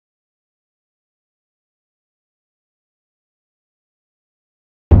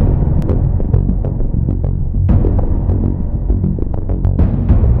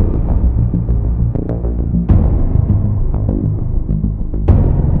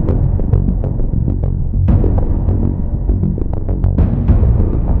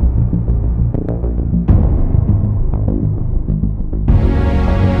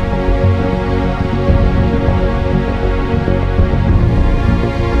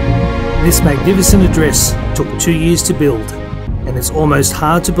This magnificent address took 2 years to build, and it's almost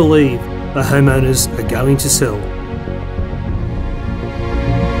hard to believe the homeowners are going to sell.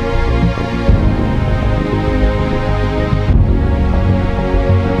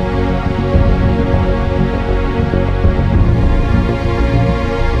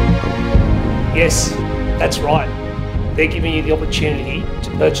 Yes, that's right. They're giving you the opportunity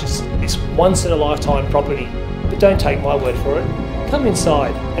to purchase this once-in-a-lifetime property. But don't take my word for it. Come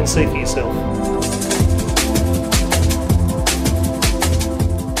inside and see for yourself.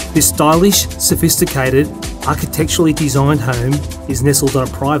 This stylish, sophisticated, architecturally designed home is nestled on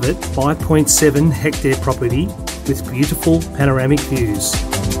a private 5.7 hectare property with beautiful panoramic views.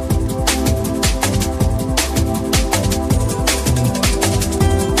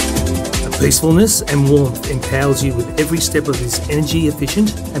 Peacefulness and warmth empowers you with every step of this energy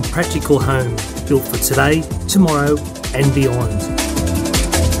efficient and practical home built for today, tomorrow and beyond.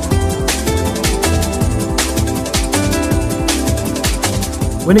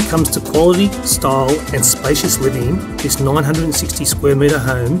 When it comes to quality, style and spacious living, this 960 square metre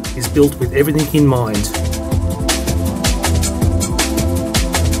home is built with everything in mind.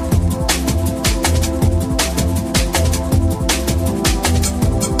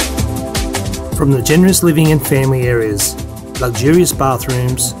 From the generous living and family areas, luxurious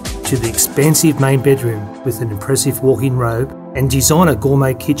bathrooms, to the expansive main bedroom with an impressive walk-in robe, and designer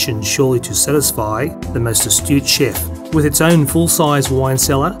gourmet kitchen surely to satisfy the most astute chef. With its own full-size wine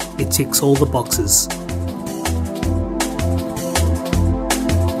cellar, it ticks all the boxes.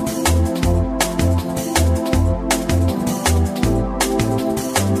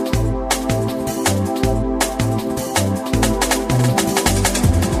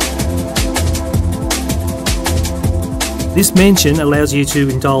 This mansion allows you to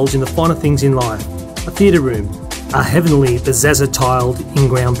indulge in the finer things in life. A theatre room, a heavenly Bizzaza tiled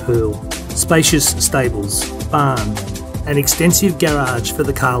in-ground pool, spacious stables, barn, an extensive garage for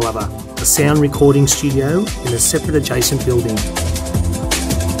the car lover, a sound recording studio in a separate adjacent building.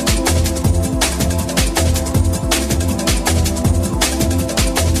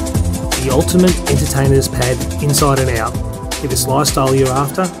 The ultimate entertainer's pad inside and out. If it's lifestyle you're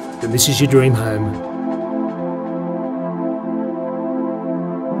after, then this is your dream home.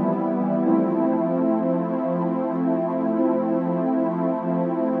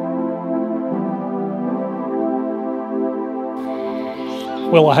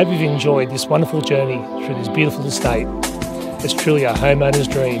 Well, I hope you've enjoyed this wonderful journey through this beautiful estate. It's truly a homeowner's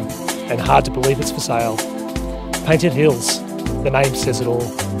dream and hard to believe it's for sale. Painted Hills, the name says it all.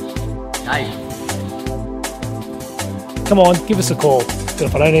 Hey. Come on, give us a call. But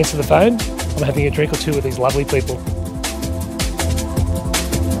if I don't answer the phone, I'm having a drink or two with these lovely people.